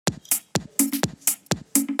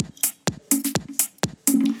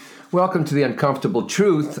Welcome to The Uncomfortable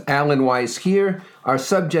Truth. Alan Weiss here. Our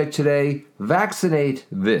subject today, vaccinate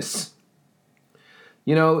this.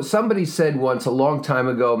 You know, somebody said once a long time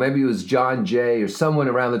ago, maybe it was John Jay or someone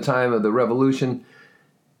around the time of the revolution,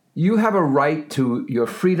 you have a right to your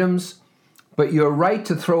freedoms, but your right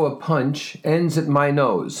to throw a punch ends at my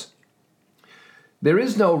nose. There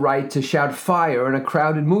is no right to shout fire in a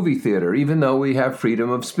crowded movie theater, even though we have freedom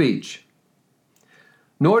of speech.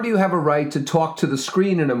 Nor do you have a right to talk to the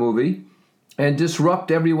screen in a movie and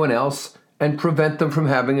disrupt everyone else and prevent them from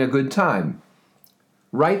having a good time.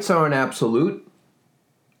 Rights aren't absolute.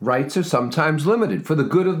 Rights are sometimes limited for the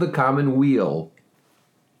good of the common weal.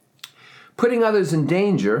 Putting others in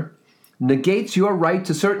danger negates your right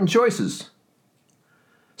to certain choices.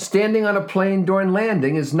 Standing on a plane during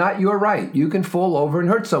landing is not your right. You can fall over and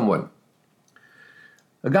hurt someone.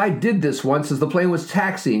 A guy did this once as the plane was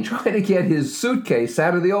taxiing, trying to get his suitcase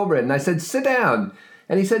out of the overhead. And I said, sit down.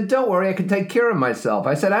 And he said, don't worry, I can take care of myself.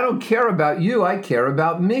 I said, I don't care about you, I care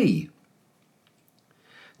about me.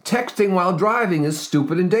 Texting while driving is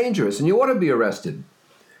stupid and dangerous, and you ought to be arrested.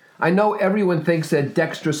 I know everyone thinks they're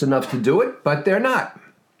dexterous enough to do it, but they're not.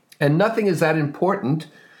 And nothing is that important,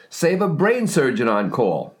 save a brain surgeon on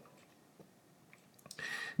call.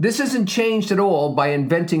 This isn't changed at all by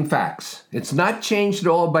inventing facts. It's not changed at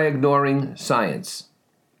all by ignoring science.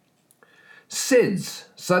 SIDS,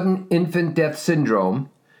 sudden infant death syndrome,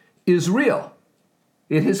 is real.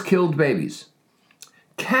 It has killed babies.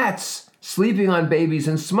 Cats sleeping on babies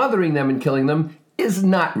and smothering them and killing them is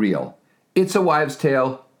not real. It's a wives'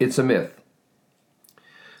 tale. It's a myth.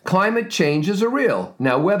 Climate changes are real.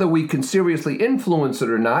 Now, whether we can seriously influence it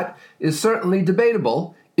or not is certainly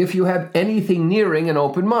debatable if you have anything nearing an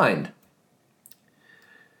open mind.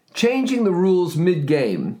 Changing the rules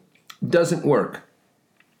mid-game doesn't work.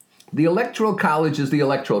 The Electoral College is the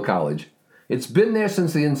Electoral College. It's been there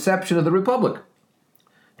since the inception of the Republic.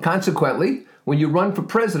 Consequently, when you run for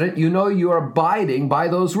president, you know you are abiding by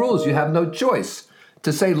those rules. You have no choice.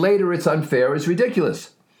 To say later it's unfair is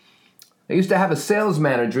ridiculous. I used to have a sales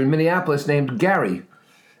manager in Minneapolis named Gary,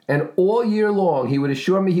 and all year long he would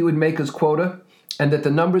assure me he would make his quota and that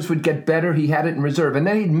the numbers would get better. He had it in reserve. And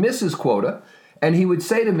then he'd miss his quota, and he would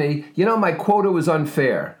say to me, you know, my quota was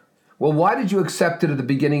unfair. Well, why did you accept it at the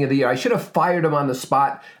beginning of the year? I should have fired him on the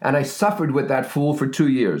spot, and I suffered with that fool for 2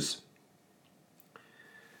 years.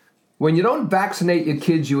 When you don't vaccinate your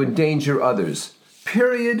kids, you endanger others.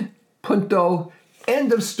 Period, punto,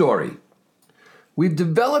 end of story. We've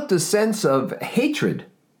developed a sense of hatred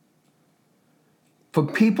for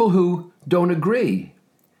people who don't agree.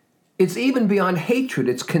 It's even beyond hatred,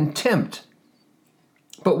 it's contempt.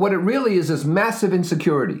 But what it really is massive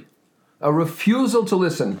insecurity, a refusal to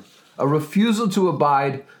listen, a refusal to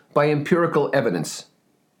abide by empirical evidence.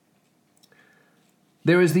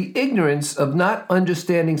 There is the ignorance of not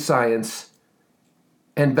understanding science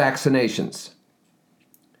and vaccinations.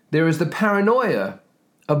 There is the paranoia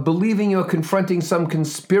of believing you're confronting some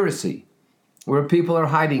conspiracy where people are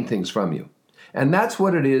hiding things from you. And that's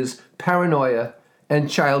what it is, paranoia and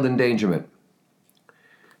child endangerment.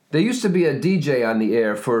 There used to be a DJ on the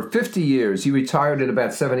air for 50 years. He retired at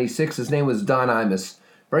about 76. His name was Don Imus.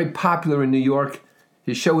 Very popular in New York.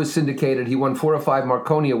 His show was syndicated. He won 4 or 5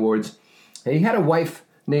 Marconi Awards. And he had a wife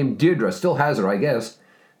named Deirdre, still has her, I guess.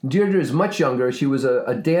 Deirdre is much younger. She was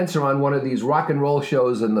a dancer on one of these rock and roll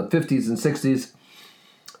shows in the 50s and 60s.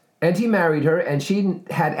 And he married her, and she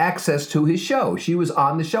had access to his show. She was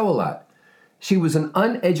on the show a lot. She was an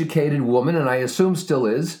uneducated woman, and I assume still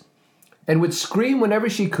is, and would scream whenever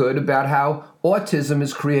she could about how autism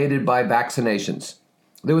is created by vaccinations.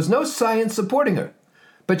 There was no science supporting her,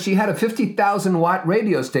 but she had a 50,000-watt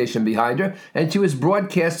radio station behind her, and she was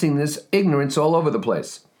broadcasting this ignorance all over the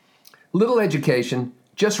place. Little education,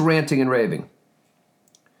 just ranting and raving.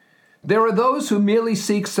 There are those who merely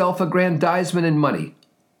seek self-aggrandizement and money.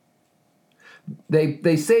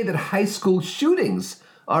 They say that high school shootings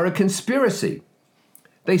are a conspiracy.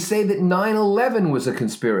 They say that 9/11 was a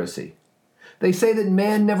conspiracy. They say that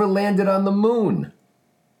man never landed on the moon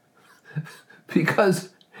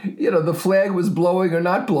because, the flag was blowing or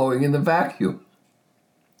not blowing in the vacuum.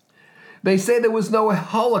 They say there was no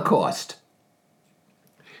Holocaust.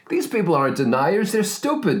 These people aren't deniers. They're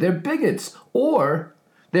stupid. They're bigots. Or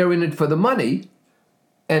they're in it for the money,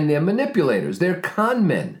 and they're manipulators. They're con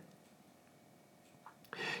men.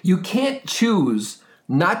 You can't choose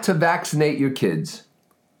not to vaccinate your kids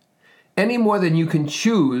any more than you can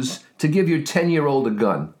choose to give your 10-year-old a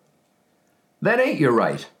gun. That ain't your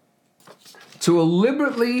right. To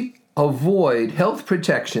deliberately avoid health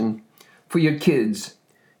protection for your kids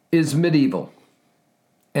is medieval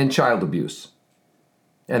and child abuse.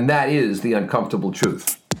 And that is the uncomfortable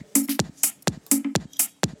truth.